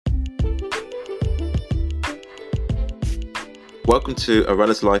Welcome to A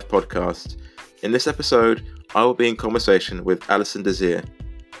Runner's Life podcast. In this episode, I will be in conversation with Alison Désir.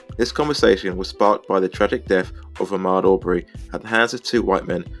 This conversation was sparked by the tragic death of Ahmaud Arbery at the hands of two white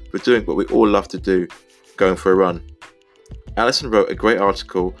men for doing what we all love to do, going for a run. Alison wrote a great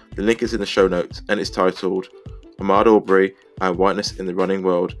article, the link is in the show notes, and it's titled Ahmaud Arbery and Whiteness in the Running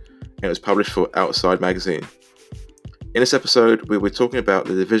World, and it was published for Outside magazine. In this episode, we were talking about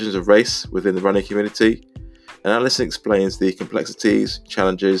the divisions of race within the running community, and Alison explains the complexities,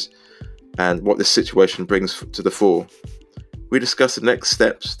 challenges, and what this situation brings to the fore. We discuss the next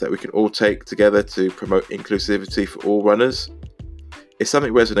steps that we can all take together to promote inclusivity for all runners. If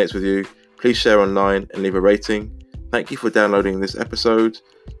something resonates with you, please share online and leave a rating. Thank you for downloading this episode.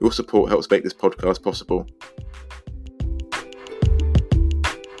 Your support helps make this podcast possible.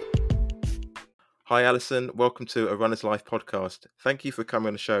 Hi Alison, welcome to A Runner's Life podcast. Thank you for coming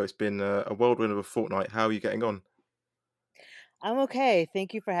on the show. It's been a whirlwind of a fortnight. How are you getting on? I'm okay.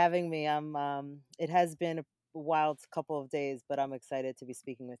 Thank you for having me. It has been a wild couple of days, but I'm excited to be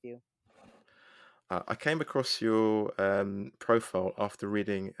speaking with you. I came across your profile after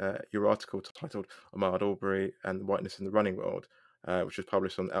reading your article titled Ahmaud Arbery and Whiteness in the Running World, which was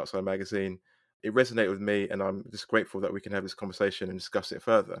published on Outside magazine. It resonated with me, and I'm just grateful that we can have this conversation and discuss it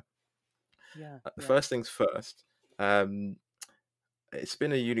further. Yeah. First things first, it's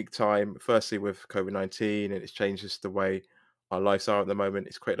been a unique time, firstly with COVID-19, and it's changed just the way our lives are at the moment.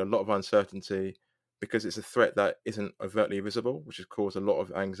 It's created a lot of uncertainty because it's a threat that isn't overtly visible, which has caused a lot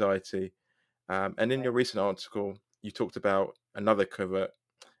of anxiety. And in your Right. recent article, you talked about another covert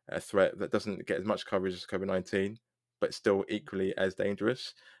threat that doesn't get as much coverage as COVID-19, but still equally as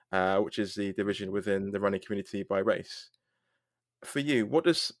dangerous, which is the division within the running community by race. For you, what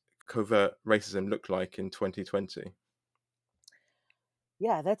does covert racism look like in 2020?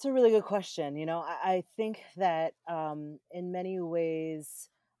 Yeah, that's a really good question. I think that in many ways,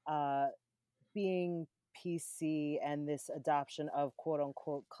 uh, being PC and this adoption of quote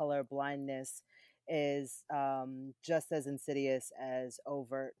unquote color blindness is just as insidious as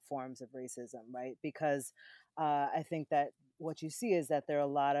overt forms of racism, right? Because I think that what you see is that there are a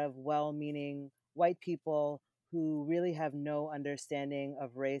lot of well meaning white people who really have no understanding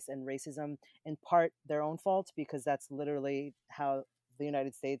of race and racism, in part their own fault, because that's literally how the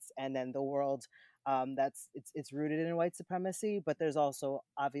United States and then the world it's rooted in white supremacy, but there's also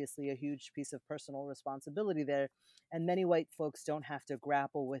obviously a huge piece of personal responsibility there. And many white folks don't have to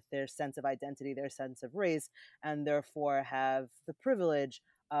grapple with their sense of identity, their sense of race, and therefore have the privilege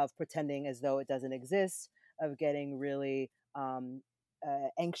of pretending as though it doesn't exist, of getting really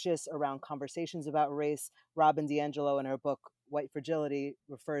anxious around conversations about race. Robin DiAngelo, in her book White Fragility,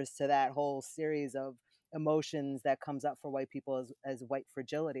 refers to that whole series of emotions that comes up for white people as white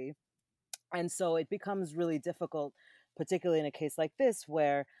fragility. And so it becomes really difficult, particularly in a case like this,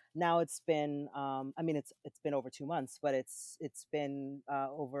 where now it's been it's been over 2 months, but it's been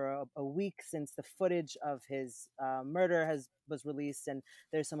over a week since the footage of his murder was released, and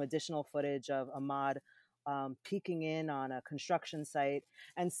there's some additional footage of Ahmaud peeking in on a construction site,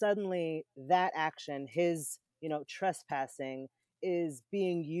 and suddenly that action, his trespassing, is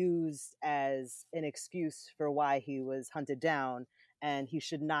being used as an excuse for why he was hunted down, and he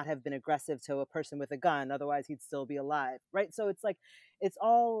should not have been aggressive to a person with a gun, otherwise he'd still be alive, right? So it's like it's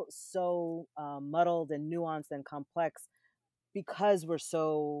all so muddled and nuanced and complex because we're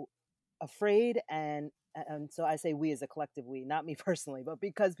so afraid, and so I say we as a collective, we, not me personally, but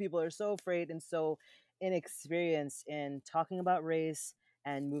because people are so afraid and so inexperienced in talking about race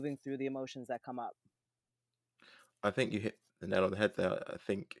and moving through the emotions that come up. I think you hit the nail on the head there. I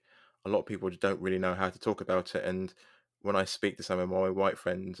think a lot of people just don't really know how to talk about it. And when I speak to some of my white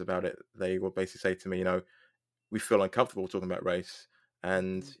friends about it, they will basically say to me, we feel uncomfortable talking about race.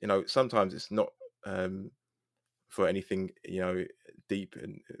 And, Mhm. sometimes it's not for anything, deep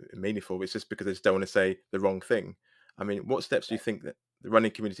and meaningful. It's just because they just don't want to say the wrong thing. I mean, what steps do you Right. think that the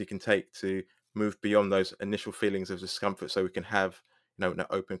running community can take to move beyond those initial feelings of discomfort so we can have, an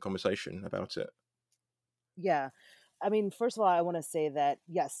open conversation about it? Yeah. I mean, first of all, I want to say that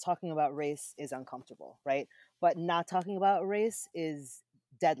yes, talking about race is uncomfortable, right? But not talking about race is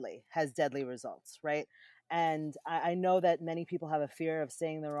deadly, has deadly results, right? And I know that many people have a fear of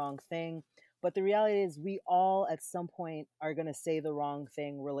saying the wrong thing, but the reality is we all at some point are going to say the wrong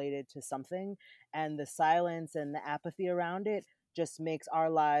thing related to something. And the silence and the apathy around it just makes our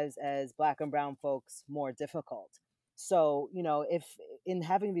lives as Black and Brown folks more difficult. So, if in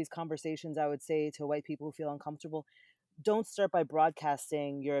having these conversations, I would say to white people who feel uncomfortable, don't start by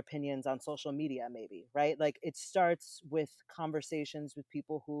broadcasting your opinions on social media, maybe, right? Like it starts with conversations with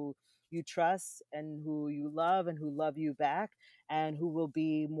people who you trust and who you love and who love you back and who will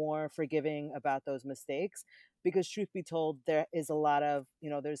be more forgiving about those mistakes. Because truth be told, there is a lot of,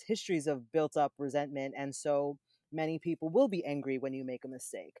 there's histories of built up resentment. And so many people will be angry when you make a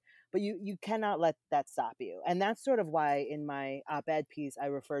mistake, but you cannot let that stop you. And that's sort of why in my op-ed piece I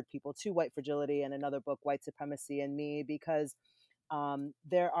referred people to White Fragility and another book, White Supremacy and Me, because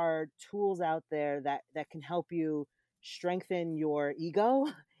there are tools out there that can help you strengthen your ego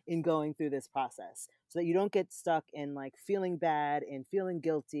in going through this process, so that you don't get stuck in like feeling bad and feeling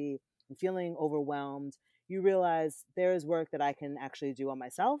guilty and feeling overwhelmed. You realize there is work that I can actually do on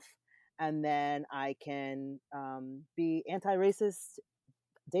myself, and then I can be anti-racist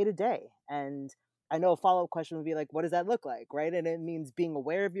day to day. And I know a follow-up question would be like, what does that look like, right? And it means being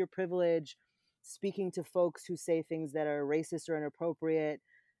aware of your privilege, speaking to folks who say things that are racist or inappropriate,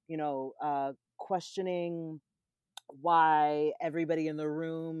 questioning why everybody in the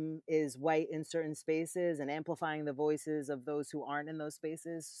room is white in certain spaces and amplifying the voices of those who aren't in those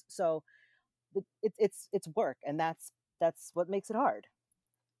spaces. So it's work, and that's what makes it hard.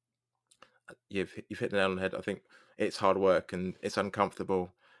 You've hit the nail on the head. I think it's hard work and it's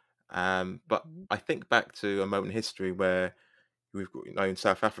uncomfortable. But Mm-hmm. I think back to a moment in history where we've got, in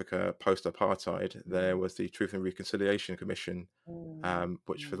South Africa, post-apartheid, there was the Truth and Reconciliation Commission,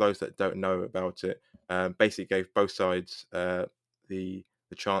 which, for Mm-hmm. those that don't know about it, basically gave both sides the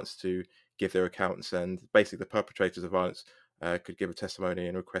chance to give their accounts, and basically the perpetrators of violence could give a testimony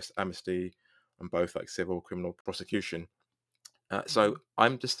and request amnesty on both like civil, criminal prosecution. So Mm-hmm.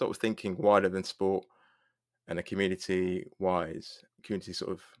 I'm just sort of thinking wider than sport and a community-wise, community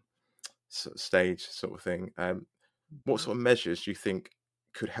sort of stage sort of thing. What Mm-hmm. sort of measures do you think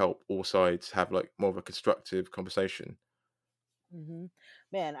could help all sides have like more of a constructive conversation? Mm-hmm.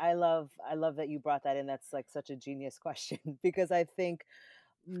 Man, I love that you brought that in. That's like such a genius question because I think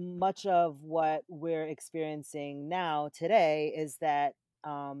much of what we're experiencing now today is that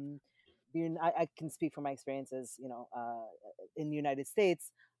um, I can speak from my experiences, in the United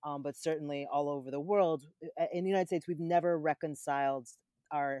States, but certainly all over the world. In the United States, we've never reconciled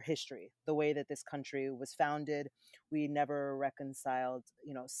our history, the way that this country was founded. We never reconciled,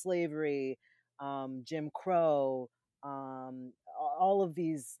 slavery, Jim Crow, all of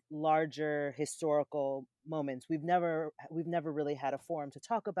these larger historical moments. We've never really had a forum to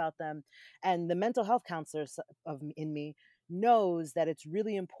talk about them. And the mental health counselor in me knows that it's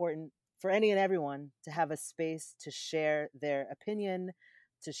really important for any and everyone to have a space to share their opinion,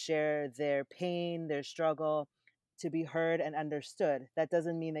 to share their pain, their struggle, to be heard and understood. That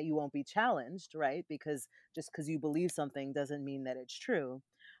doesn't mean that you won't be challenged, right? Because just because you believe something doesn't mean that it's true.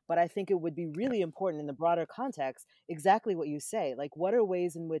 But I think it would be Yeah, really important in the broader context, exactly what you say. Like, what are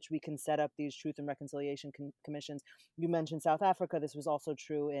ways in which we can set up these truth and reconciliation commissions? You mentioned South Africa. This was also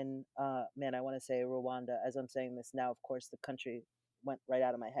true in, man, I want to say Rwanda. As I'm saying this now, of course, the country went right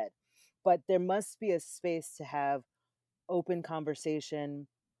out of my head. But there must be a space to have open conversation,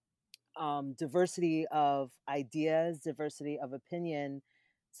 diversity of ideas, diversity of opinion,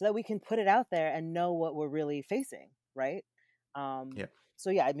 so that we can put it out there and know what we're really facing, right? Um, yeah. so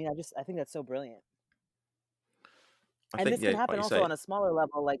yeah, I mean, I think that's so brilliant, I and think, this can yeah, like happen you also say, on a smaller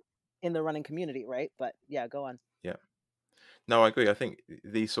level, like in the running community, right? But yeah, go on. yeah. No, I agree. I think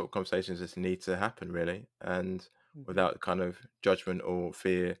these sort of conversations just need to happen, really, and Hmm. without kind of judgment or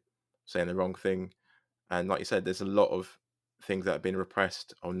fear, saying the wrong thing. And like you said, there's a lot of things that have been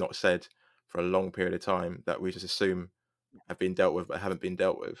repressed or not said for a long period of time that we just assume have been dealt with but haven't been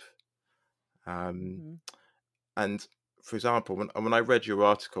dealt with. Um, Hmm. and for example, when I read your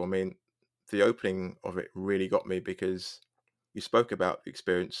article, I mean, the opening of it really got me because you spoke about the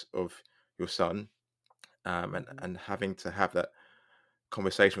experience of your son, Hmm. and having to have that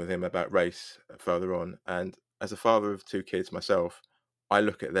conversation with him about race further on. And as a father of two kids myself, I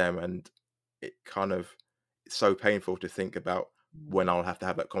look at them and it kind of it's so painful to think about when I'll have to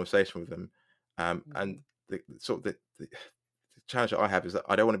have that conversation with them. And Hmm. the sort of the challenge that I have is that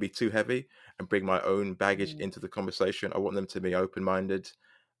I don't want to be too heavy and bring my own baggage Hmm. into the conversation. I want them to be open minded,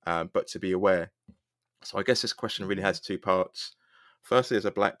 but to be aware. So I guess this question really Hmm. has two parts. Firstly, as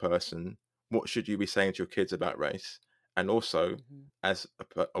a black person, what should you be saying to your kids about race? And also, Hmm. as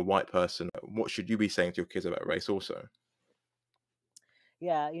a white person, what should you be saying to your kids about race also?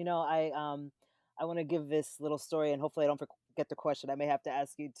 Yeah, I want to give this little story, and hopefully I don't forget the question. I may have to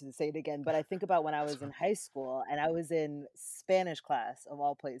ask you to say it again. But I think about when I That's was in high school and I was in Spanish class of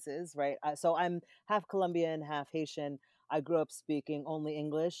all places, right? So I'm half Colombian, half Haitian. I grew up speaking only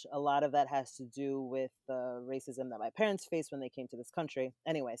English. A lot of that has to do with the racism that my parents faced when they came to this country.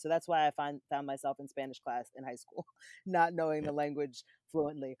 Anyway, so that's why I found myself in Spanish class in high school, not knowing Yeah. the language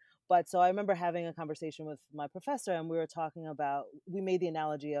fluently. But so I remember having a conversation with my professor, and we were talking about, we made the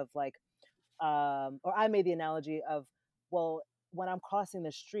analogy of like, or I made the analogy of, well, when I'm crossing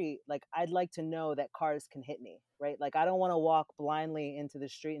the street, like I'd like to know that cars can hit me, right? Like I don't want to walk blindly into the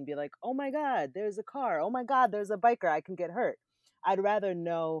street and be like, oh my God, there's a car. Oh my God, there's a biker. I can get hurt. I'd rather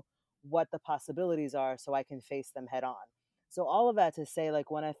know what the possibilities are so I can face them head on. So all of that to say, like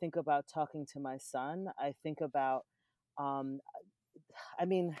when I think about talking to my son, I think about, um, I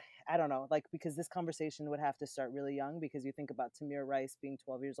mean, I don't know, like because this conversation would have to start really young because you think about Tamir Rice being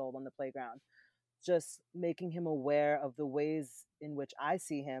 12 years old on the playground, just making him aware of the ways in which I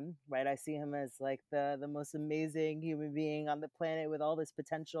see him, right? I see him as like the most amazing human being on the planet with all this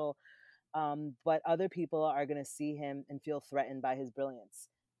potential. But other people are going to see him and feel threatened by his brilliance.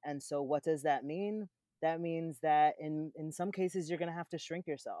 And so what does that mean? That means that in some cases you're going to have to shrink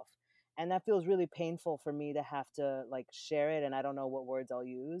yourself. And that feels really painful for me to have to like share it, and I don't know what words I'll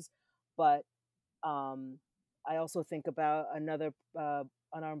use, but um, I also think about another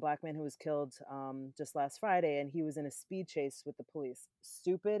unarmed black man who was killed just last Friday, and he was in a speed chase with the police.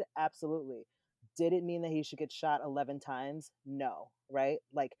 Stupid? Absolutely. Did it mean that he should get shot 11 times? No, right?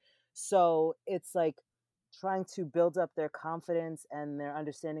 Like, so it's like trying to build up their confidence and their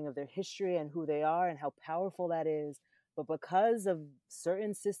understanding of their history and who they are and how powerful that is. But because of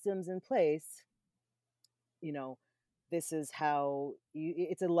certain systems in place, you know, this is how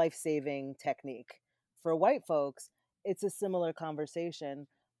it's a life-saving technique. For white folks, it's a similar conversation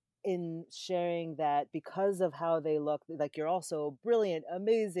in sharing that because of how they look, like you're also a brilliant,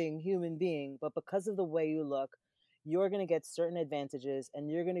 amazing human being, but because of the way you look, you're going to get certain advantages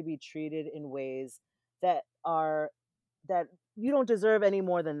and you're going to be treated in ways that are that you don't deserve any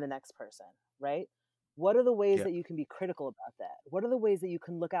more than the next person, right? What are the ways Yeah. that you can be critical about that? What are the ways that you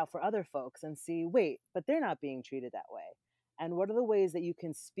can look out for other folks and see, wait, but they're not being treated that way? And what are the ways that you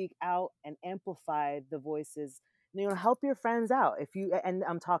can speak out and amplify the voices, help your friends out? If you, and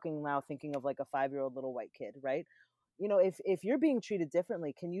I'm talking now thinking of like a 5-year-old little white kid, right? If you're being treated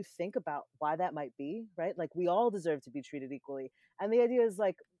differently, can you think about why that might be, right? Like we all deserve to be treated equally. And the idea is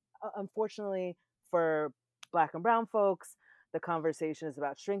like, unfortunately for black and brown folks, the conversation is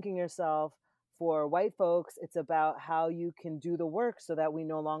about shrinking yourself. For white folks, it's about how you can do the work so that we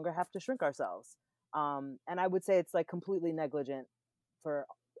no longer have to shrink ourselves. And I would say it's like completely negligent for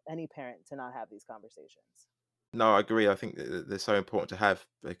any parent to not have these conversations. No, I agree. I think that they're so important to have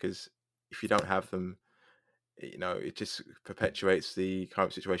because if you don't have them, it just perpetuates the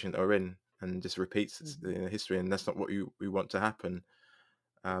current situation that we're in and just repeats Hmm. the history, and that's not what we want to happen.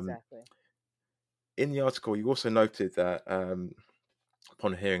 Um, Exactly. in the article, you also noted that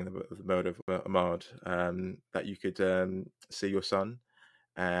upon hearing the murder of Ahmad, that you could see your son,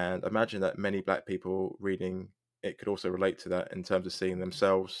 and I imagine that many Black people reading it could also relate to that in terms of seeing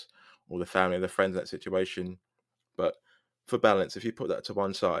themselves or the family or their friends in that situation. But for balance, if you put that to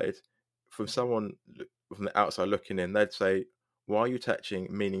one side, from someone from the outside looking in, they'd say, "Why are you attaching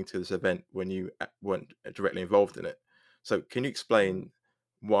meaning to this event when you weren't directly involved in it?" So, can you Mm-hmm. explain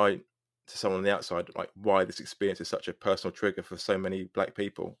why, to someone on the outside, like why this experience is such a personal trigger for so many Black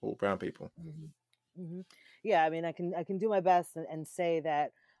people or brown people? Hmm. Hmm. Yeah, I mean, I can do my best and say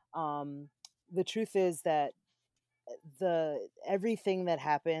that um, the truth is that the everything that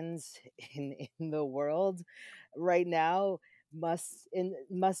happens in the world right now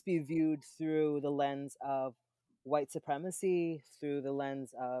must be viewed through the lens of white supremacy, through the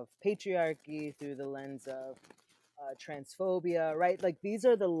lens of patriarchy, through the lens of transphobia, right? Like these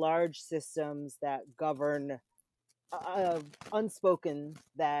are the large systems that govern unspoken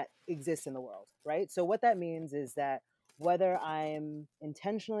that exists in the world, right? So what that means is that whether I'm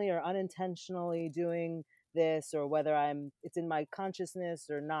intentionally or unintentionally doing this, or whether it's in my consciousness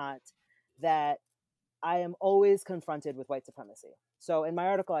or not, that I am always confronted with white supremacy. So in my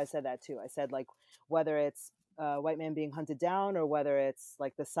article, I said that too. I said like whether it's white man being hunted down, or whether it's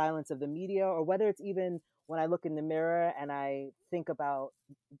like the silence of the media, or whether it's even when I look in the mirror and I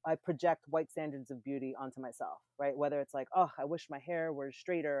project white standards of beauty onto myself, right? Whether it's like, oh, I wish my hair were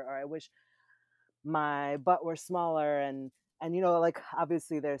straighter, or I wish my butt were smaller, and like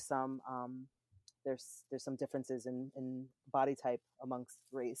obviously there's some differences in body type amongst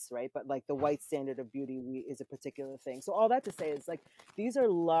race, right? But like the white standard of beauty is a particular thing. So all that to say is like these are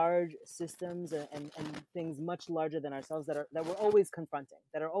large systems and things much larger than ourselves that we're always confronting,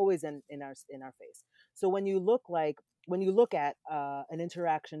 that are always in our face. So when you look at an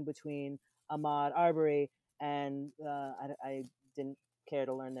interaction between Ahmaud Arbery and I didn't care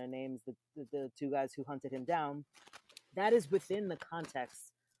to learn their names. The two guys who hunted him down. That is within the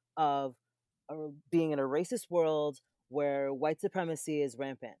context of being in a racist world where white supremacy is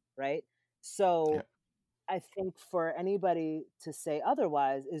rampant, right? Yeah. So I think for anybody to say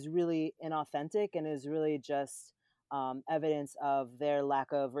otherwise is really inauthentic and is really just evidence of their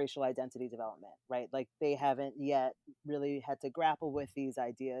lack of racial identity development, right? Like they haven't yet really had to grapple with these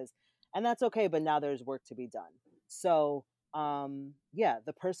ideas, and that's okay. But now there's work to be done. So yeah,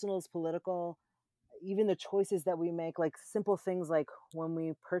 the personal is political. Even the choices that we make, like simple things like when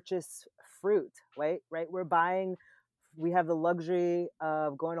we purchase fruit, right, we have the luxury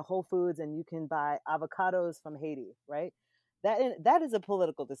of going to Whole Foods and you can buy avocados from Haiti, right? That is a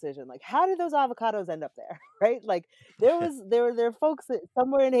political decision. Like, how did those avocados end up there, right? Like, there were folks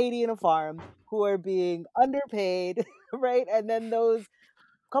somewhere in Haiti in a farm who are being underpaid, right? And then those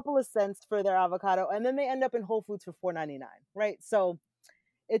couple of cents for their avocado, and then they end up in Whole Foods for $4.99, right? So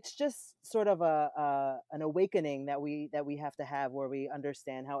it's just sort of a an awakening that we have to have, where we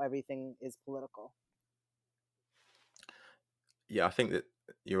understand how everything is political. Yeah, I think that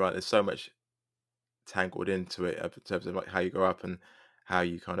you're right. There's so much tangled into it in terms of like how you grow up and how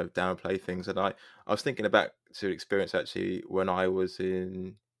you kind of downplay things. And I was thinking back to an experience actually when I was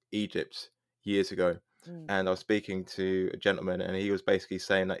in Egypt years ago, Mm, and I was speaking to a gentleman, and he was basically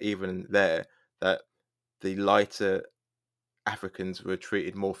saying that even there, that the lighter Africans were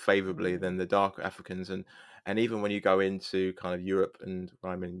treated more favorably mm, than the darker Africans, and even when you go into kind of Europe and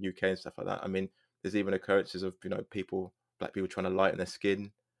I'm in UK and stuff like that, I mean, there's even occurrences of black people trying to lighten their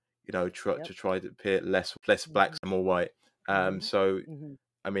skin, yep. to try to appear less black Hmm. and more white. Hmm. So Hmm.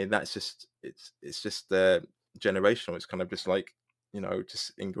 I mean, that's just it's just generational. It's kind of just like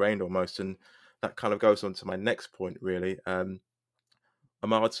just ingrained almost, and that kind of goes on to my next point really.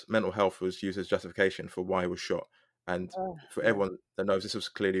 Ahmad's mental health was used as justification for why he was shot. And for Yeah. everyone that knows, this was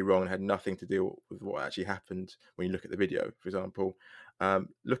clearly wrong and had nothing to do with what actually happened when you look at the video, for example.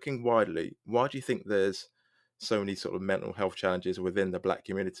 Looking widely, why do you think there's so many sort of mental health challenges within the black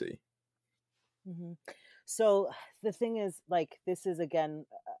community? Hmm. So the thing is, like, this is again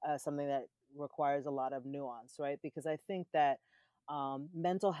something that requires a lot of nuance, right? Because I think that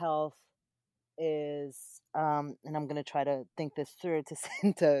mental health is, and I'm going to try to think this through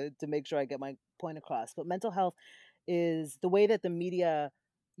to to make sure I get my point across. But mental health is the way that the media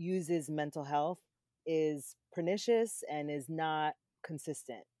uses mental health is pernicious and is not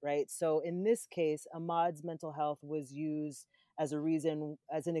consistent, right? So in this case, Ahmad's mental health was used as a reason,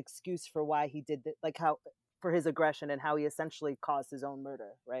 as an excuse for why he did that, like how for his aggression and how he essentially caused his own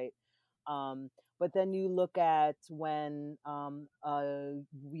murder, right? Um, but then you look at when a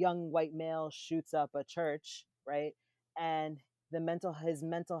young white male shoots up a church, right? And his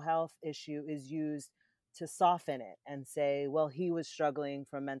mental health issue is used to soften it and say, well, he was struggling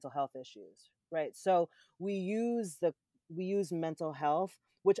from mental health issues, right? So we use the we use mental health,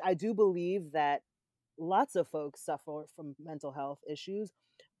 which I do believe that lots of folks suffer from mental health issues,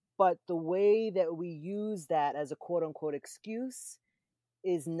 but the way that we use that as a quote unquote excuse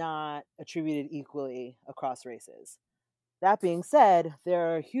is not attributed equally across races. That being said,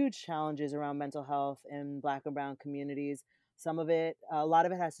 there are huge challenges around mental health in Black and Brown communities. A lot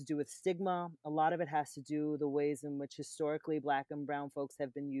of it has to do with stigma. A lot of it has to do with the ways in which historically Black and Brown folks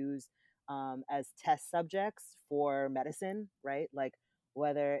have been used as test subjects for medicine, right? Like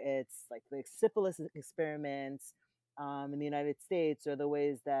whether it's like the syphilis experiments in the United States, or the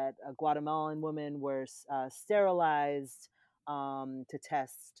ways that Guatemalan women were sterilized to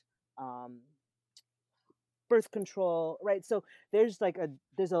test um, birth control, right? So there's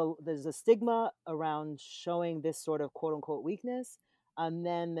a stigma around showing this sort of quote unquote weakness, and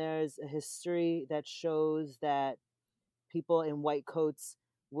then there's a history that shows that people in white coats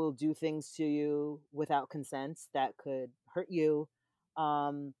will do things to you without consent that could hurt you.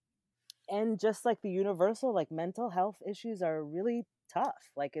 um, and just like the universal, like mental health issues are really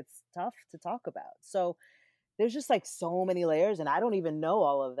tough, like it's tough to talk about. So there's just like so many layers, and I don't even know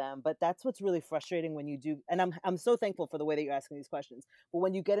all of them, but that's what's really frustrating when you do. And I'm so thankful for the way that you're asking these questions. But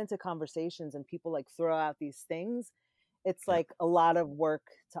when you get into conversations and people like throw out these things, it's Yeah, like a lot of work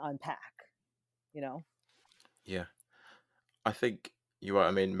to unpack, you know? yeah. I think you're right.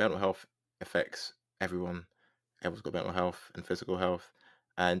 I mean, mental health affects everyone. Everyone's got mental health and physical health.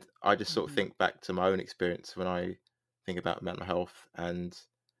 And I just sort of Hmm. think back to my own experience when I think about mental health and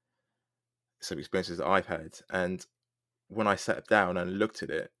some experiences that I've had. And when I sat down and looked at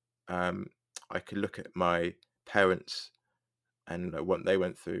it, um, I could look at my parents and what they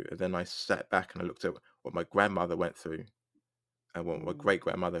went through. And then I sat back and I looked at what my grandmother went through and what my Mm, great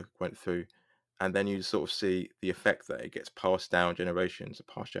grandmother went through. and then you sort of see the effect that it gets passed down generations,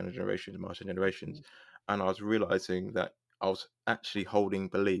 passed down generations, passed down generations. Mhm. And I was realizing that I was actually holding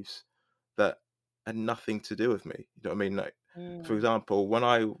beliefs that had nothing to do with me. You know what I mean? Like, for Mm, example, when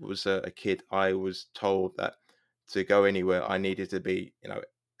I was a kid, I was told that to go anywhere, I needed to be,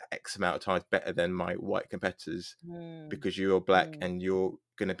 X amount of times better than my white competitors mm, because you're black mm, and you're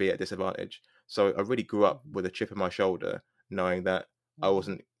going to be at a disadvantage. So I really grew up mhm, with a chip on my shoulder, knowing that I mhm,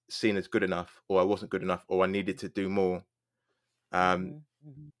 wasn't seen as good enough, or I wasn't good enough, or I needed to do more. Um, mhm,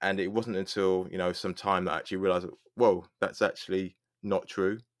 mhm, and it wasn't until some time that I actually realized, whoa, that's actually not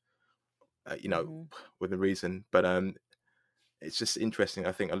true. You know, mhm. with a reason, but it's just interesting.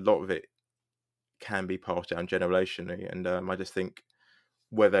 I think a lot of it can be passed down generationally, and I just think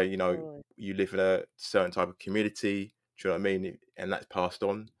whether Totally. you live in a certain type of community, do you know what I mean, and that's passed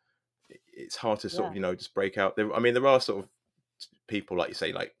on. It's hard to sort of Yeah. just break out. I mean, there are sort of people like you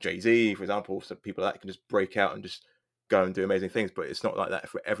say, like Jay-Z, for example, so people that can just break out and just go and do amazing things, but it's not like that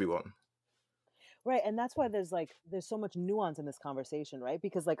for everyone. Right, and that's why there's so much nuance in this conversation, right?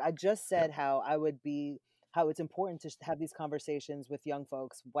 Because like I just Yeah, said how it's important to have these conversations with young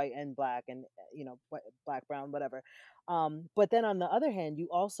folks, white and black and black, brown, whatever. But then on the other hand, you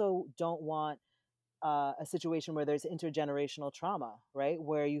also don't want a situation where there's intergenerational trauma, right?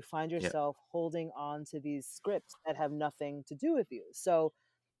 Where you find yeah. yourself holding on to these scripts that have nothing to do with you. So,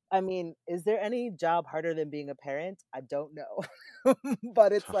 I mean, is there any job harder than being a parent? I don't know.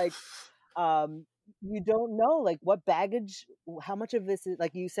 But it's like um you don't know like what baggage, how much of this is,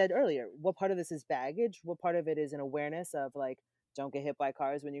 like you said earlier, what part of this is baggage, what part of it is an awareness of like don't get hit by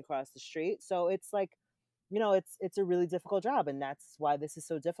cars when you cross the street. So it's like, it's a really difficult job, and that's why this is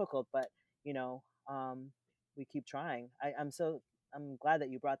so difficult. But you know we keep trying. I'm glad that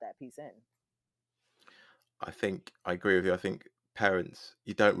you brought that piece in. I think I agree with you. I think parents,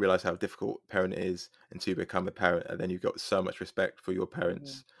 you don't realize how difficult parent is until you become a parent, and then you've got so much respect for your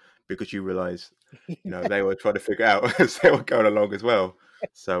Mhm. parents because you realize, they were trying to figure out as they were going along as well.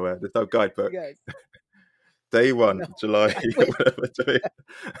 So there's no guidebook. Yes. Day No, one, July, I wish. whatever.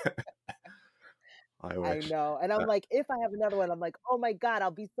 I I wish. know. And I'm Uh, like, if I have another one, I'm like, oh my God,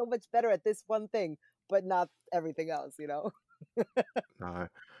 I'll be so much better at this one thing, but not everything else? no,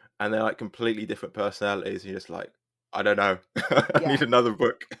 and they're like completely different personalities. And you're just like, I don't know. I Yeah. need another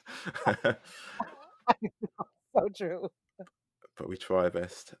book. So true. But we try our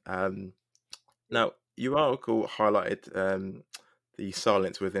best. Now, your article highlighted the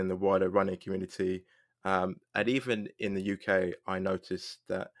silence within the wider running community, and even in the UK, I noticed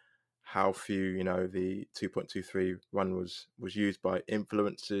that how few, the 2.23 run was used by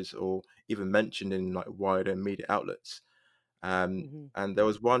influencers or even mentioned in like wider media outlets. Hmm. And there Hmm.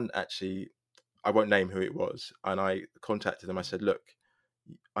 was one actually, I won't name who it was, and I contacted them. I said, "Look,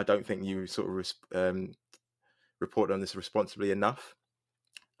 I don't think you sort of reported on this responsibly enough."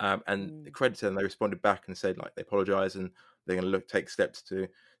 And Hmm. credited them, they responded back and said like they apologize and they're going to take steps to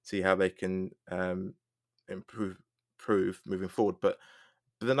see how they can improve moving forward. But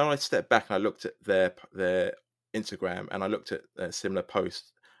then I stepped back and I looked at their Instagram and I looked at their similar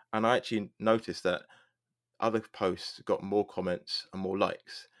posts, and I actually noticed that other posts got more comments and more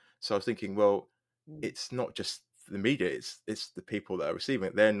likes. So I was thinking, well, Hmm. it's not just the media; it's the people that are receiving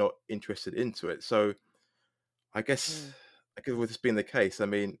it. They're not interested into it. So I guess, Hmm. with this being the case, I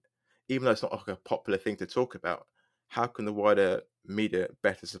mean, even though it's not like a popular thing to talk about, how can the wider media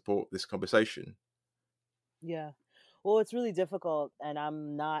better support this conversation? Yeah. Well, it's really difficult, and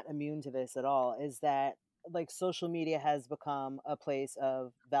I'm not immune to this at all, is that like social media has become a place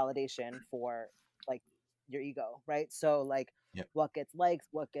of validation for like your ego, right? So like Yeah, what gets likes,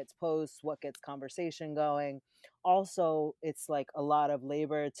 what gets posts, what gets conversation going. Also, it's like a lot of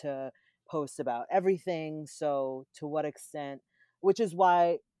labor to post about everything. So to what extent, which is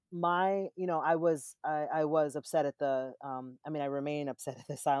why I was upset at the I mean I remain upset at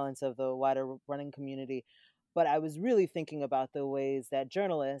the silence of the wider running community, but I was really thinking about the ways that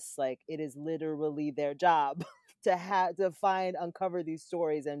journalists, like, it is literally their job to find, uncover these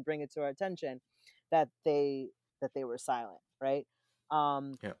stories and bring it to our attention, that they were silent, right?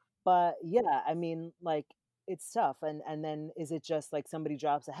 Um, yeah, but yeah, I mean, like, it's tough. And then is it just like somebody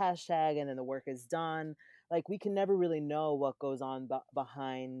drops a hashtag and then the work is done? Like, we can never really know what goes on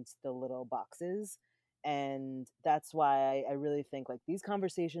behind the little boxes, and that's why I really think like these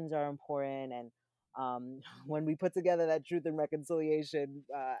conversations are important. And when we put together that truth and reconciliation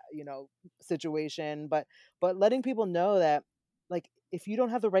situation, but letting people know that, like, if you don't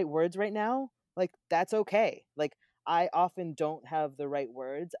have the right words right now, like, that's okay. Like, I often don't have the right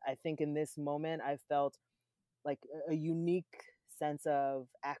words. I think in this moment I felt like a unique sense of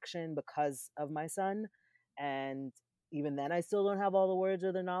action because of my son. And even then, I still don't have all the words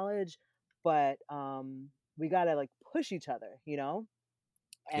or the knowledge, but we got to like push each other, you know?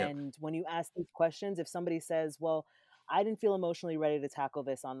 Yep. And when you ask these questions, if somebody says, well, I didn't feel emotionally ready to tackle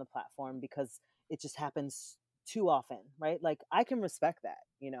this on the platform because it just happens too often, right? Like I can respect that,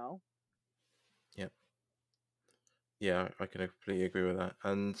 you know? Yep. Yeah, I can completely agree with that.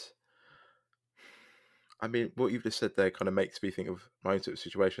 And I mean, what you've just said there kind of makes me think of my own sort of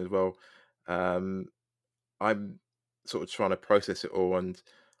situation as well. Um, I'm sort of trying to process it all, and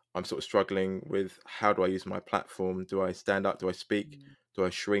I'm sort of struggling with how do I use my platform? Do I stand up? Do I speak? Mm-hmm. Do I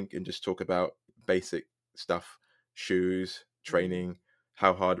shrink and just talk about basic stuff, shoes, Mm-hmm. training,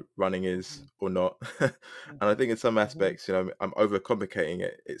 how hard running is Mm-hmm. or not? And I think in some Mm-hmm. aspects, I'm overcomplicating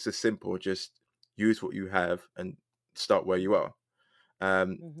it. It's as simple, just use what you have and start where you Mm-hmm. are.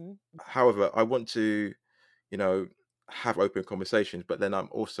 Um, Mm-hmm. However, I want to, you know, have open conversations, but then I'm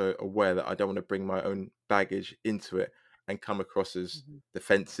also aware that I don't want to bring my own baggage into it and come across as Mm-hmm.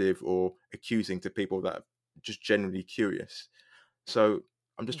 defensive or accusing to people that are just generally curious. So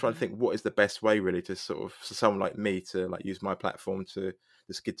I'm just trying to Mm-hmm. think what is the best way really to sort of for someone like me to like use my platform to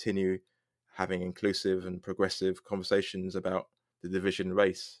just continue having inclusive and progressive conversations about the division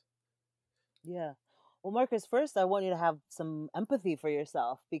race. Yeah. Well, Marcus, first, I want you to have some empathy for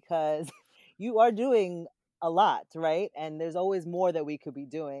yourself because you are doing a lot, right? And there's always more that we could be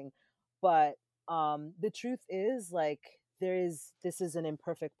doing. But the truth is, like, this is an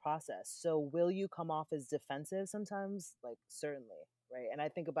imperfect process. So, will you come off as defensive sometimes? Like, certainly, right? And I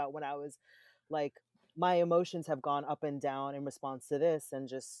think about when I was like, my emotions have gone up and down in response to this and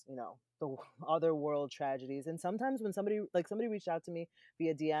just, you know, the other world tragedies. And sometimes when somebody reached out to me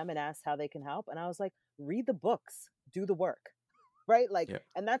via DM and asked how they can help. And I was like, read the books, do the work, right? Like, Yeah.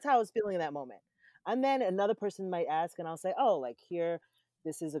 and that's how I was feeling in that moment. And then another person might ask, and I'll say, oh, like here,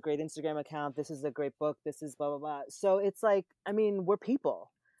 this is a great Instagram account. This is a great book. This is blah, blah, blah. So it's like, I mean, we're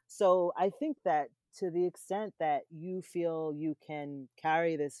people. So I think that to the extent that you feel you can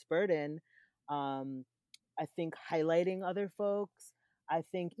carry this burden, um, I think highlighting other folks, I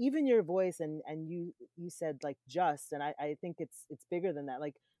think even your voice and you said like just, and I think it's bigger than that.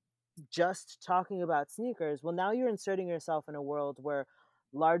 Like just talking about sneakers. Well, now you're inserting yourself in a world where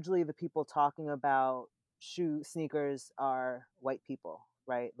largely the people talking about shoe sneakers are white people,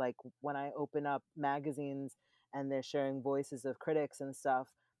 right? Like when I open up magazines and they're sharing voices of critics and stuff,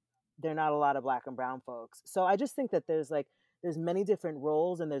 they're not a lot of black and brown folks. So I just think that there's many different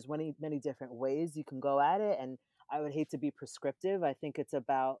roles and there's many different ways you can go at it. And I would hate to be prescriptive. I think it's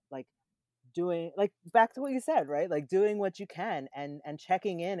about like doing like back to what you said, right? Like doing what you can and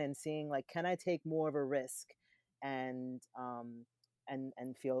checking in and seeing like can I take more of a risk and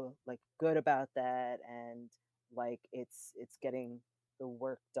and feel like good about that and like it's getting the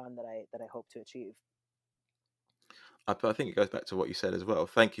work done that I hope to achieve. But I think it goes back to what you said as well.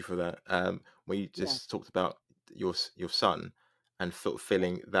 Thank you for that. When you Yeah. just talked about your son and Yeah.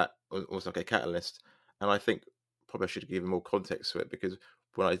 feeling that was like a catalyst, and I think probably I should give more context to it because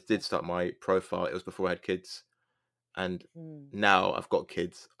when I Yeah. did start my profile, it was before I had kids, and Mm, now I've got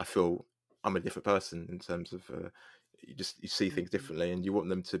kids. I feel I'm a different person in terms of you see things mhm. differently, and you want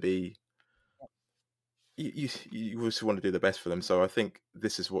them to be. You also want to do the best for them. So I think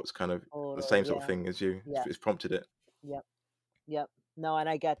this is what's kind of the Totally. same sort of Yeah. thing as you. Yeah. It's prompted it. Yep. Yep. No, and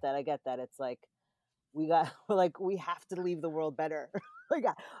I get that. I get that. It's like we got like we have to leave the world better. Like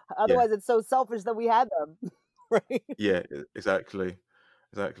Yeah. otherwise it's so selfish that we had them. Right? Yeah, exactly,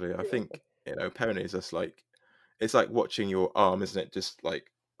 exactly. I Yeah. think, parenting is just like it's like watching your arm, isn't it? Just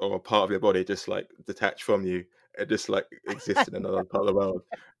like or a part of your body just like detach from you and just like exist in another part of the world.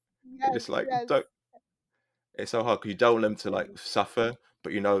 It Yes, just like yes. don't. It's so hard because you don't want them to Yeah, like suffer,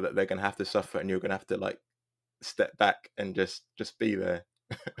 but you know that they're gonna have to suffer, and you're gonna have to like step back and just be there,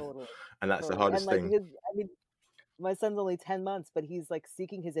 totally. and that's the Totally. And hardest like thing. his I mean, my son's only 10 months, but he's like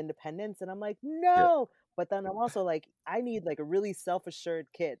seeking his independence and I'm like, Yeah, "No." But then I'm also like, I need like a really self-assured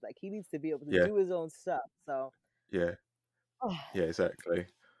kid. Like he needs to be able to yeah, do his own stuff. So, yeah, yeah, exactly.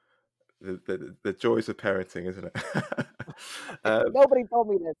 The joys of parenting, isn't it? um, nobody told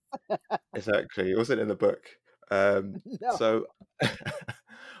me this. Exactly, it wasn't in the book. No. So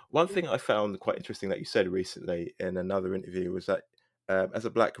one thing I found quite interesting that you said recently in another interview was that, as a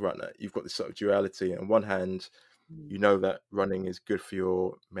black runner, you've got this sort of duality. On one hand, Mm, you know that running is good for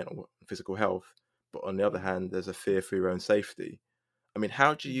your mental and physical health, but on the other yeah. hand, there's a fear for your own safety. I mean,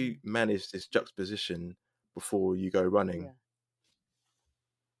 how do you Mhm. manage this juxtaposition before you go running? Yeah.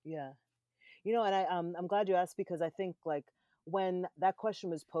 Yeah. You know, and I'm glad you asked because I think like when that question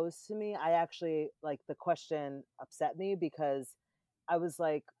was posed to me, I actually like the question upset me because I was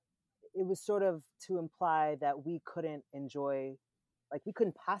like, it was sort of to imply that we couldn't enjoy, like, we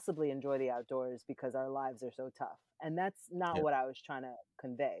couldn't possibly enjoy the outdoors because our lives are so tough. And that's not Yeah. what I was trying to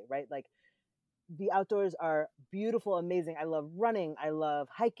convey, right? Like, the outdoors are beautiful, amazing. I love running. I love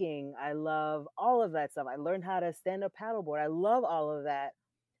hiking. I love all of that stuff. I learned how to stand up paddleboard. I love all of that.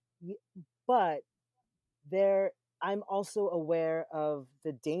 Y- But there, I'm also aware of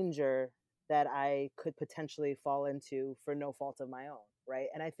the danger that I could potentially fall into for no fault of my own, right?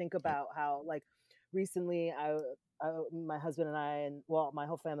 And I think Yeah. about how, like, recently my husband and I, and well, my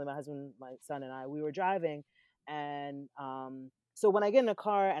whole family, my husband, my son and I, we were driving, and so when I get in a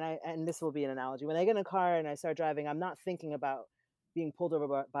car, and this will be an analogy, when I get in a car and I start driving, I'm not thinking about being pulled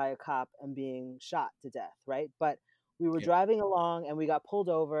over by a cop and being shot to death, right? But we were Yeah. driving along and we got pulled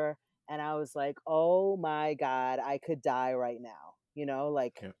over, and I was like, "Oh my god, I could die right now."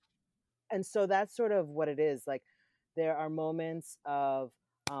 Like, Yeah. and so that's sort of what it is. Like, there are moments of,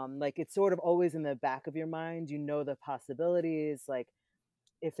 like, it's sort of always in the back of your mind. The possibilities. Like,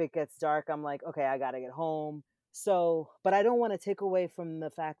 if it gets dark, I'm like, "Okay, I got to get home." So, but I don't want to take away from the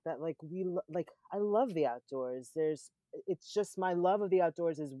fact that, like, like, I love the outdoors. It's just my love of the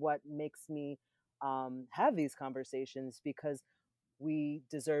outdoors is what makes me have these conversations, because we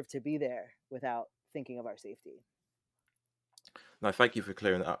deserve to be there without thinking of our safety. No, thank you for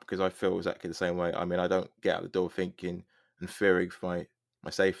clearing that up because I feel exactly the same way. I mean, I don't get out the door thinking and fearing for my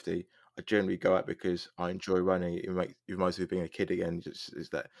safety. I generally go Yeah. out because I enjoy running. It reminds me of being a kid again. Just is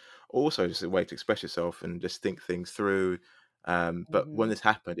that also just a way to express yourself and just think things through. But when Hmm. this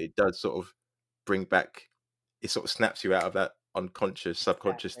happened, it does sort of bring back. It sort of snaps you out of that unconscious,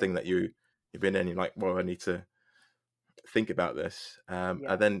 subconscious Exactly. thing that you've been in. You're like, well, I need to think about this. And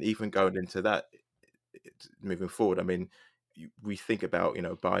Yeah. then even going into that, moving forward, I mean, we think about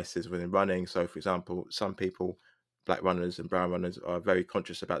biases within running. So, for example, some people, black runners and brown runners, are very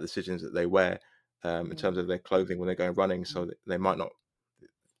conscious about decisions that they wear in terms Mm-hmm. of their clothing when they're going running. So that they might not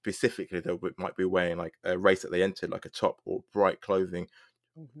specifically might be wearing like a race that they entered, like a top or bright clothing,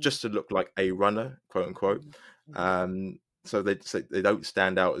 Hmm. just to look like a runner, quote unquote. Hmm. Hmm. Um, so they don't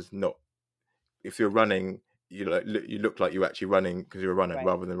stand out as not. If you're running, you look like you're actually running because you're a runner Right.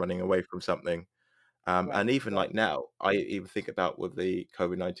 rather than running away from something. And Right. even Right. like now, I even think about with the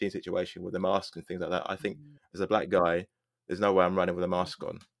COVID-19 situation with the mask and things like that. I think Hmm. as a black guy, there's no way I'm running with a mask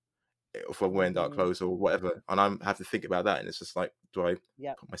on if I'm wearing dark Hmm. clothes or whatever. And I have to think about that. And it's just like, do I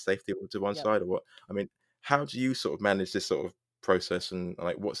Yep. put my safety to one Yep. side or what? I mean, how do you sort of manage this sort of process and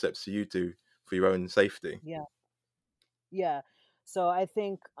like what steps do you do for your own safety? Yeah. Yeah. So I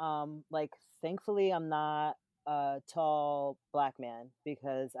think, like, thankfully I'm not a tall black man,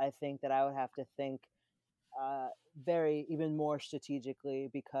 because I think that I would have to think uh, very even more strategically,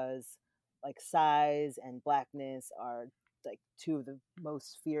 because, like, size and blackness are, like, two of the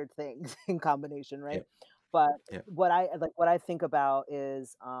most feared things in combination, Yeah, right? But yeah, what I think about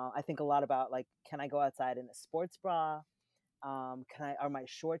is, I think a lot about, like, can I go outside in a sports bra? Can I Are my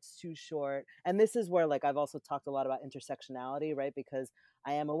shorts too short? And this is where, like, I've also talked a lot about intersectionality, right? Because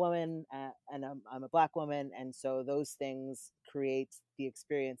I am a woman, and I'm a black woman, and so those things create the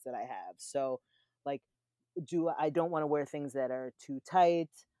experience that I have. So, like, do I don't want to wear things that are too tight.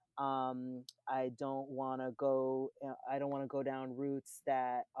 I don't want to go down routes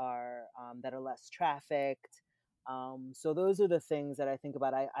that are less trafficked. So those are the things that I think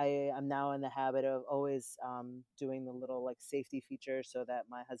about. I am now in the habit of always doing the little, like, safety feature so that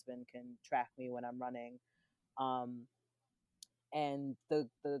my husband can track me when I'm running. Um, and the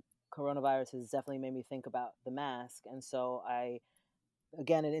coronavirus has definitely made me think about the mask. And so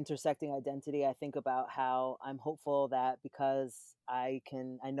again, in intersecting identity, I think about how I'm hopeful that, because I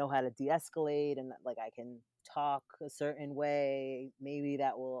know how to de-escalate, and, like, I can talk a certain way, maybe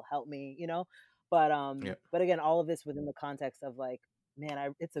that will help me. yeah, But again, all of this within the context of, like,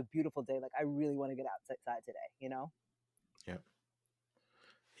 man, it's a beautiful day. Like, I really want to get outside today. yeah.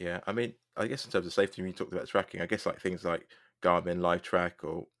 Yeah, I mean, I guess in terms of safety, when you talked about tracking, I guess like things like Garmin Live Track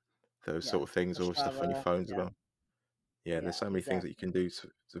or those Yeah. sort of things, Or or stuff on your Strava. phones as Yeah. well. Yeah, there's Yeah, so many things that you exactly. can do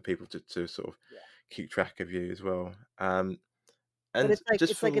to people to sort of Yeah. keep track of you as well. But And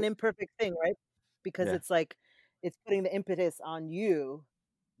just it's like an for imperfect thing, right? Because yeah, it's like, it's putting the impetus on you,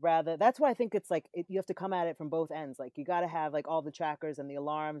 rather. That's why I think it's like, you have to come at it from both ends. Like, you got to have, like, all the trackers and the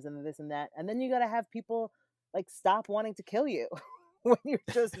alarms and the this and that, and then you got to have people, like, stop wanting to kill you when you're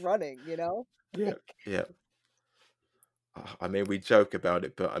just running. yeah, Like, yeah. I mean, we joke about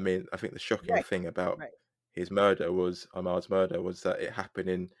it, but I mean, I think the shocking right, thing about right, Ahmad's murder was that it happened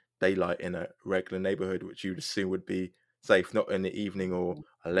in daylight in a regular neighborhood, which you'd assume would be safe, not in the evening or Mhm,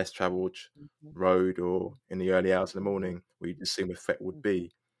 a less traveled mhm, road or in the early hours in the mhm, morning where you'd assume effect would mhm,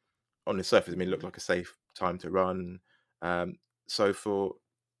 be. On the surface, I mean, it looked mhm. like a safe time to run. So for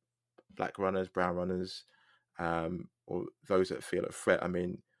black runners, brown runners, or those that feel a threat, I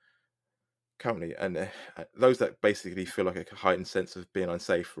mean, currently, and those that basically feel like a heightened sense of being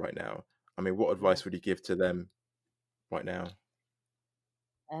unsafe right now, I mean, what Yeah. advice would you give to them right now?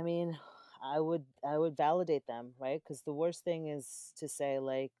 I mean, I would validate them, right? Because the worst thing is to say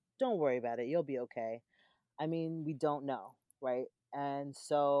like, "Don't worry about it. You'll be okay." I mean, we don't know, right? And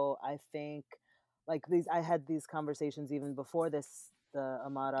so I think like these I had these conversations even before this the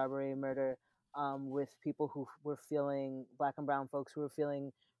Ahmaud Arbery murder with people who were feeling black and brown folks who were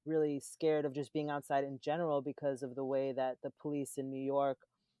feeling really scared of just being outside in general because of the way that the police in New York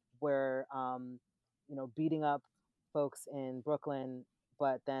were beating up folks in Brooklyn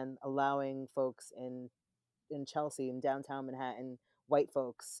but then allowing folks in Chelsea in downtown Manhattan, white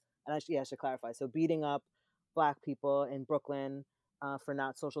folks, and I should clarify. So beating up black people in Brooklyn for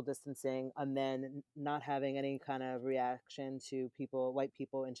not social distancing, and then not having any kind of reaction to white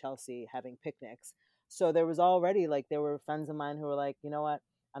people in Chelsea having picnics. So there was already like there were friends of mine who were like, you know what,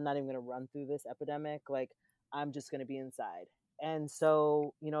 I'm not even going to run through this epidemic. Like I'm just going to be inside. And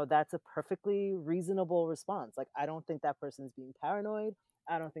so, that's a perfectly reasonable response. Like, I don't think that person's being paranoid.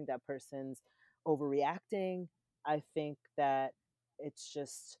 I don't think that person's overreacting. I think that it's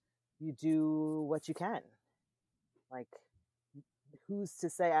just you do what you can. Like, who's to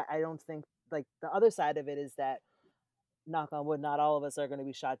say? I don't think, like, the other side of it is that, knock on wood, not all of us are going to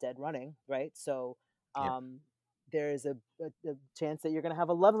be shot dead running, right? So, Yeah, um, there is a chance that you're going to have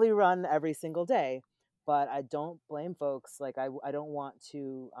a lovely run every single day. But I don't blame folks. Like, I don't want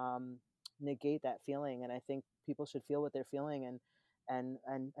to negate that feeling. And I think people should feel what they're feeling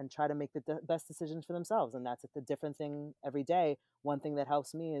and try to make the best decisions for themselves. And that's the different thing every day. One thing that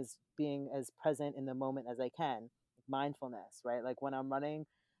helps me is being as present in the moment as I can, mindfulness, right? Like when I'm running,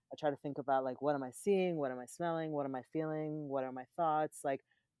 I try to think about like what am I seeing, what am I smelling, what am I feeling, what are my thoughts, like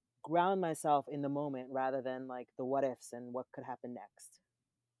ground myself in the moment rather than like the what ifs and what could happen next.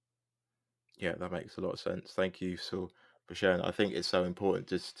 yeah, that makes a lot of sense. Thank you for sharing. I think it's so important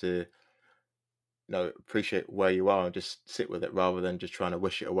just to appreciate where you are and just sit with it rather than just trying to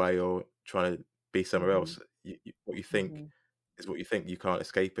wish it away or trying to be somewhere Mhm. else. What you think Mhm. is what you think. You can't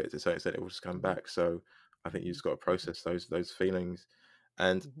escape it to a certain extent. It will just come Mhm. back. So I think you Mhm. just got to process those feelings.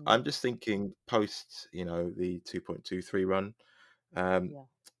 And Mhm. I'm just thinking post, the 2.23 run. Um, Yeah.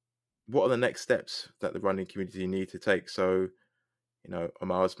 what are the next steps that the running community need to take so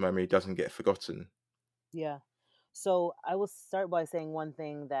Amar's memory doesn't get forgotten? Yeah. So I will start by saying one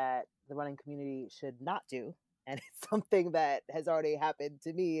thing that the running community should not do, and it's something that has already happened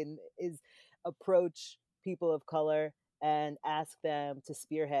to me, and is approach people of color and ask them to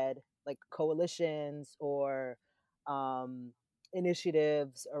spearhead like coalitions or um,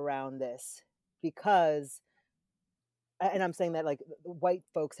 initiatives around this, because and I'm saying that like white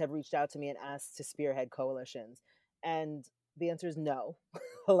folks have reached out to me and asked to spearhead coalitions. And the answer is no.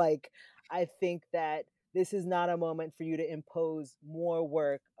 Like, I think that this is not a moment for you to impose more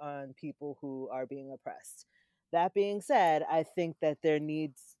work on people who are being oppressed. That being said, I think that there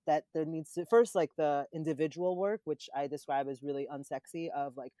needs to first like the individual work, which I describe as really unsexy,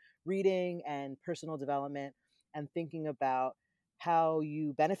 of like reading and personal development and thinking about how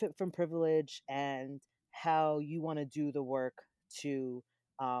you benefit from privilege and how you want to do the work to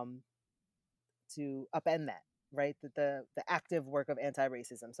um, to upend that, right? The active work of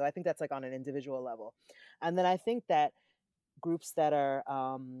anti-racism. So I think that's like on an individual level, and then I think that groups that are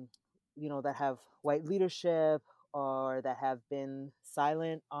that have white leadership or that have been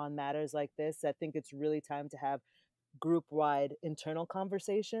silent on matters like this, I think it's really time to have group wide internal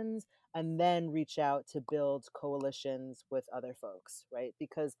conversations and then reach out to build coalitions with other folks, right?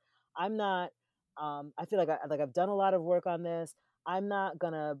 Because I'm not, I feel like I've done a lot of work on this. I'm not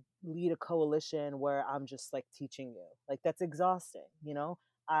gonna lead a coalition where I'm just like teaching you. Like that's exhausting, you know?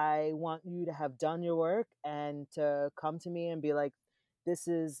 I want you to have done your work and to come to me and be like,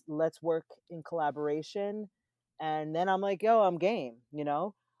 let's work in collaboration. And then I'm like, yo, I'm game, you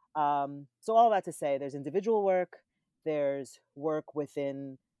know? So all that to say, there's individual work, there's work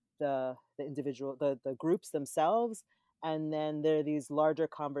within the individual the groups themselves, and then there are these larger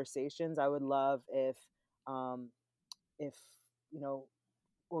conversations. I would love um, if you know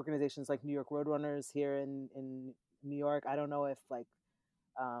organizations like New York Roadrunners here in New York. I don't know if like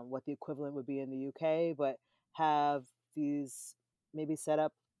what the equivalent would be in the UK, but have these maybe set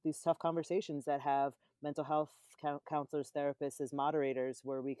up these tough conversations that have mental health counselors, therapists as moderators,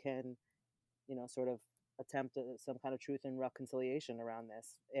 where we can sort of attempt some kind of truth and reconciliation around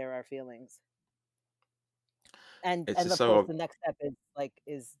this, air our feelings. It's And just of course so the next step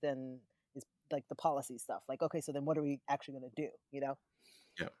is like the policy stuff. Like, okay, so then what are we actually going to do, you know?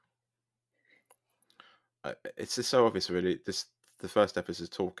 yeah, it's just so obvious, really. This the first step is to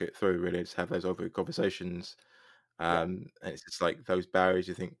talk it through, really, just have those open conversations. Yeah. And it's just like those barriers.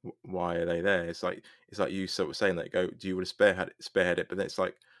 You think, why are they there? It's like you sort of saying that. Go, do you want to spearhead it? But then it's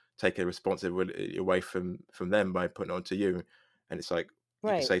like taking responsibility away from them by putting it onto you. And it's like you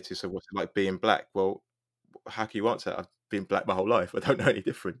could Right. say to yourself, "What's it like being black?" Well, how can you answer? I've been black my whole life. I don't know any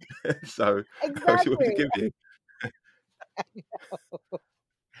different. So how do you want me to Exactly. give you?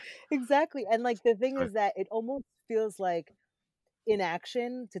 Exactly. And like the thing So is that it almost feels like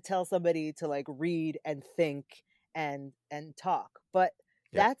inaction to tell somebody to like read and think and talk. But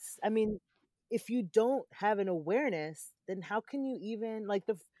yeah, that's, I mean, if you don't have an awareness, then how can you even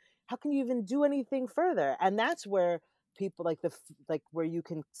how can you even do anything further? And that's where people like like where you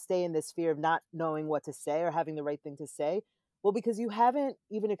can stay in this fear of not knowing what to say or having the right thing to say. Well, because you haven't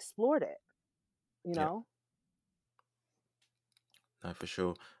even explored it, you yeah, know? no, for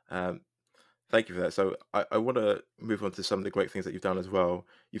sure. Um, Thank you for that. So I want to move on to some of the great things that you've done as well.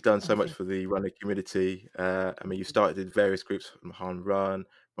 You've done so Oh, much thank for the running community. I mean, you started in various groups from Harlem Run,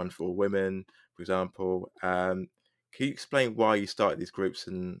 Run for Women, for example. Can you explain why you started these groups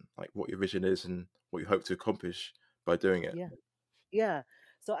and like what your vision is and what you hope to accomplish by doing it? you. Yeah.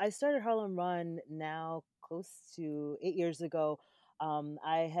 So I started Harlem Run now close to 8 years ago.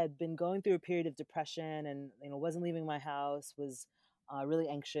 I had been going through a period of depression and, wasn't leaving my house, was really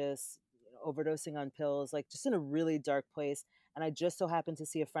anxious, overdosing on pills, like just in a really dark place. And I just so happened to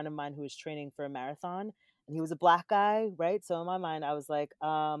see a friend of mine who was training for a marathon and he was a black guy, right? So in my mind, I was like,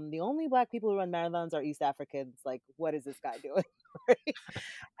 the only black people who run marathons are East Africans. Like, what is this guy doing? Right?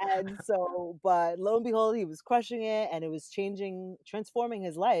 And so, but lo and behold, he was crushing it and it was transforming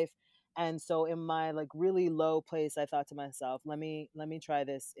his life. And so in my like really low place, I thought to myself, let me try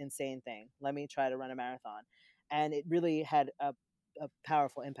this insane thing. Let me try to run a marathon. And it really had a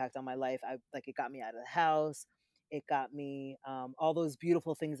powerful impact on my life. I like it got me out of the house. It got me all those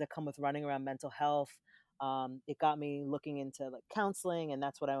beautiful things that come with running around mental health. It got me looking into like counseling, and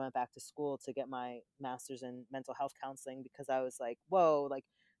that's what I went back to school to get my master's in mental health counseling because I was like, whoa, like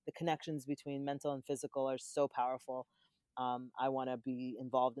the connections between mental and physical are so powerful. I want to be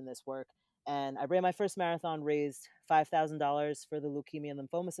involved in this work. And I ran my first marathon, raised $5,000 for the Leukemia and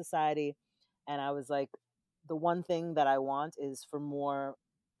Lymphoma Society. And I was like, the one thing that I want is for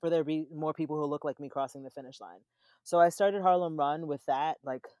there to be more people who look like me crossing the finish line. So I started Harlem Run with that.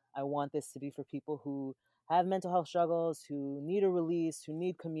 Like, I want this to be for people who have mental health struggles, who need a release, who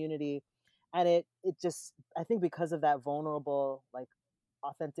need community. And it just, I think because of that vulnerable, like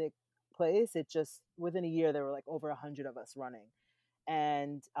authentic place, it just within a year there were like over 100 of us running.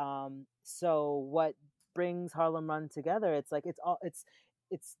 And so what brings Harlem Run together, it's like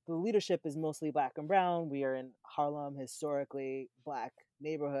it's the leadership is mostly black and brown. We are in Harlem, historically black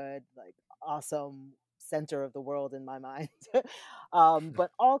neighborhood, like awesome center of the world in my mind.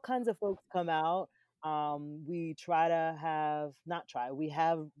 But all kinds of folks come out. We try to have not try we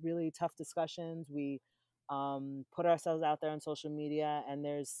have really tough discussions. We put ourselves out there on social media, and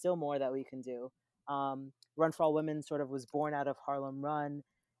there's still more that we can do. Run for All Women sort of was born out of Harlem Run,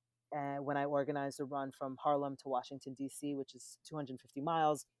 when I organized a run from Harlem to Washington, D.C., which is 250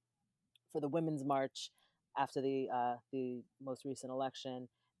 miles for the Women's March after the most recent election.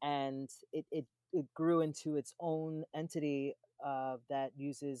 And it grew into its own entity that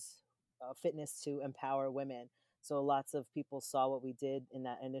uses fitness to empower women. So lots of people saw what we did in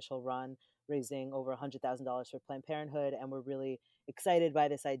that initial run, raising over $100,000 for Planned Parenthood, and we're really excited by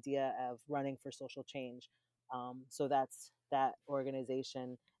this idea of running for social change. So that's that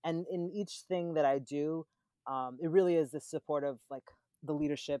organization, and in each thing that I do, it really is the support of like the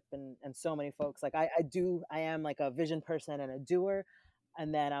leadership and so many folks. Like I am like a vision person and a doer,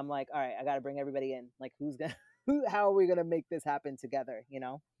 and then I'm like, all right, I got to bring everybody in. Like, who's gonna how are we gonna make this happen together, you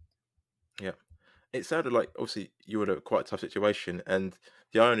know? Yeah. It sounded like obviously you were in a quite tough situation, and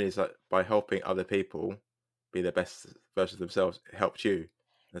the irony is that by helping other people be their best version of themselves, it helped you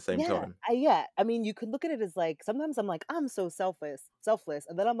at the same Yeah, time. yeah. I mean, you could look at it as like sometimes I'm like I'm so selfless,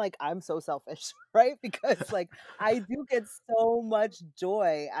 and then I'm like I'm so selfish, right? Because like I do get so much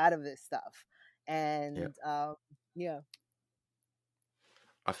joy out of this stuff, Yeah. and yeah,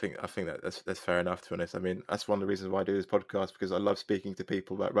 I think that that's fair enough, to be honest. I mean, that's one of the reasons why I do this podcast, because I love speaking to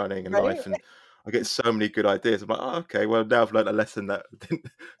people about running and right, life, and I get so many good ideas. I'm like, oh, okay, well now I've learned a lesson that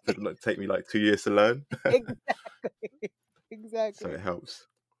didn't like, take me like 2 years to learn, exactly, so exactly. it helps.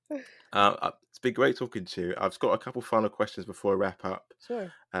 been great talking to you. I've got a couple final questions before I wrap up.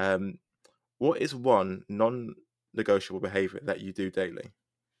 Sure. What is one non-negotiable behavior that you do daily?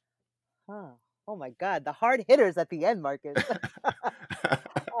 Huh. Oh my God, the hard hitters at the end, Marcus.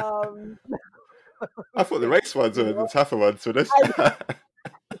 um, I thought the race ones you were the know, tougher ones for this. I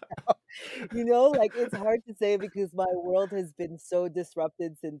like it's hard to say because my world has been so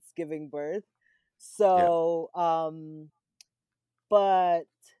disrupted since giving birth. Yeah, So, but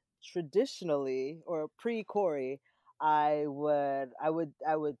traditionally or pre-Corey, I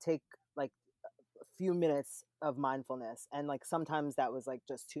would take like a few minutes of mindfulness, and like sometimes that was like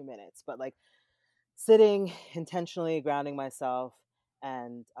just 2 minutes, but like sitting intentionally grounding myself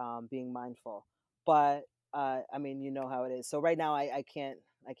and being mindful. But I mean, you know how it is. So right now, I can't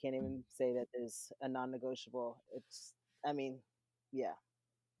even say that there's a non-negotiable. It's, I mean, yeah,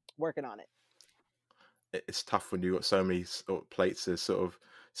 working on it. it's tough when you've got so many sort of plates to sort of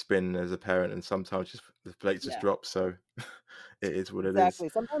spin as a parent, and sometimes just the plates just Yeah, drop. So it is what it is. exactly.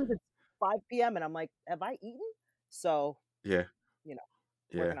 Sometimes it's 5 p.m. and I'm like, have I eaten? So Yeah, you know,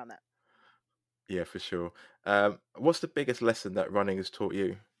 yeah, working on that. yeah, for sure. What's the biggest lesson that running has taught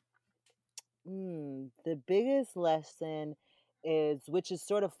you? The biggest lesson is, which is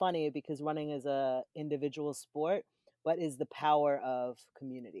sort of funny because running is a individual sport, but is the power of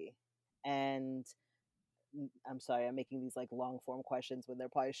community. And I'm sorry, I'm making these like long form questions when they're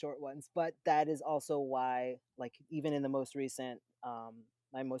probably short ones, but that is also why, like, even in the most recent,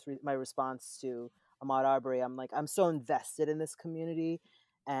 my response to Ahmaud Arbery, I'm like, I'm so invested in this community,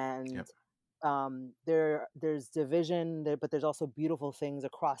 Yeah. and there's division there, but there's also beautiful things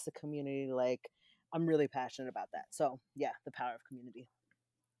across the community. Like, I'm really passionate about that. So yeah, the power of community.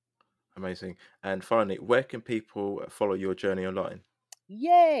 Amazing. And finally, where can people follow your journey online?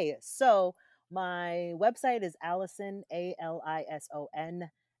 Yay! So my website is Alison, Alison,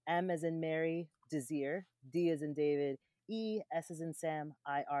 M as in Mary, Désir, D as in David, S as in Sam,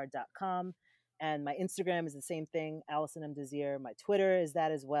 IR.com. And my Instagram is the same thing, Alison M. Désir. My Twitter is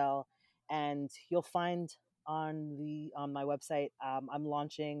that as well. And you'll find on my website, I'm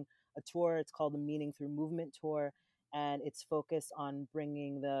launching a tour. It's called the Meaning Through Movement Tour, and it's focused on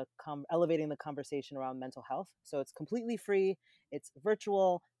bringing elevating the conversation around mental health. So it's completely free. It's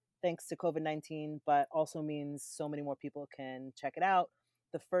virtual thanks to COVID-19, but also means so many more people can check it out.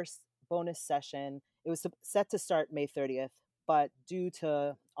 The first bonus session, it was set to start May 30th, but due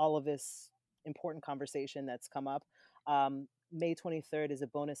to all of this important conversation that's come up, May 23rd is a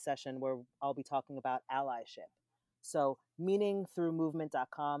bonus session where I'll be talking about allyship. So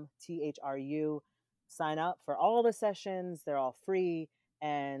meaningthroughmovement.com, THRU, sign up for all the sessions. They're all free,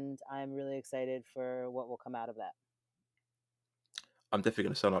 and I'm really excited for what will come out of that. I'm definitely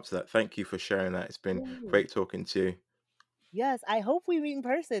going to sign up to that. Thank you for sharing that. It's been Yay. great talking to you. Yes, I hope we meet in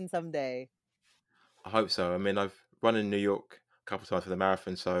person someday. I hope so. I mean, I've run in New York a couple of times for the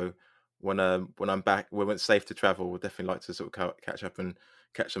marathon, so when I'm back, when it's safe to travel, we'd definitely like to sort of catch up and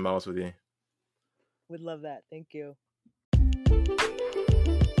catch some miles with you. Would love that. Thank you.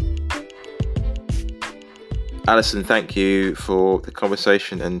 Alison, thank you for the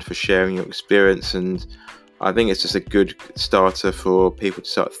conversation and for sharing your experience. And I think it's just a good starter for people to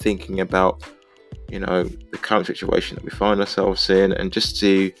start thinking about, the current situation that we find ourselves in, and just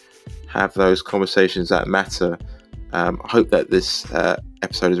to have those conversations that matter. I hope that this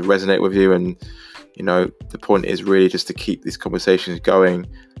episode has resonated with you, and the point is really just to keep these conversations going,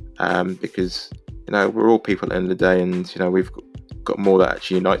 because we're all people at the end of the day, and we've got more that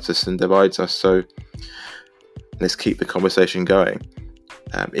actually unites us than divides us. So let's keep the conversation going.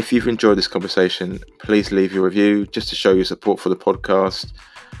 If you've enjoyed this conversation, please leave your review just to show your support for the podcast.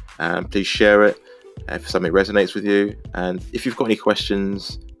 Please share it if something resonates with you. And if you've got any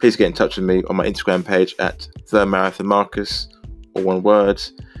questions, please get in touch with me on my Instagram page at @TheMarathonMarcus, or one word.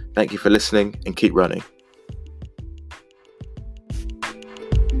 Thank you for listening, and keep running.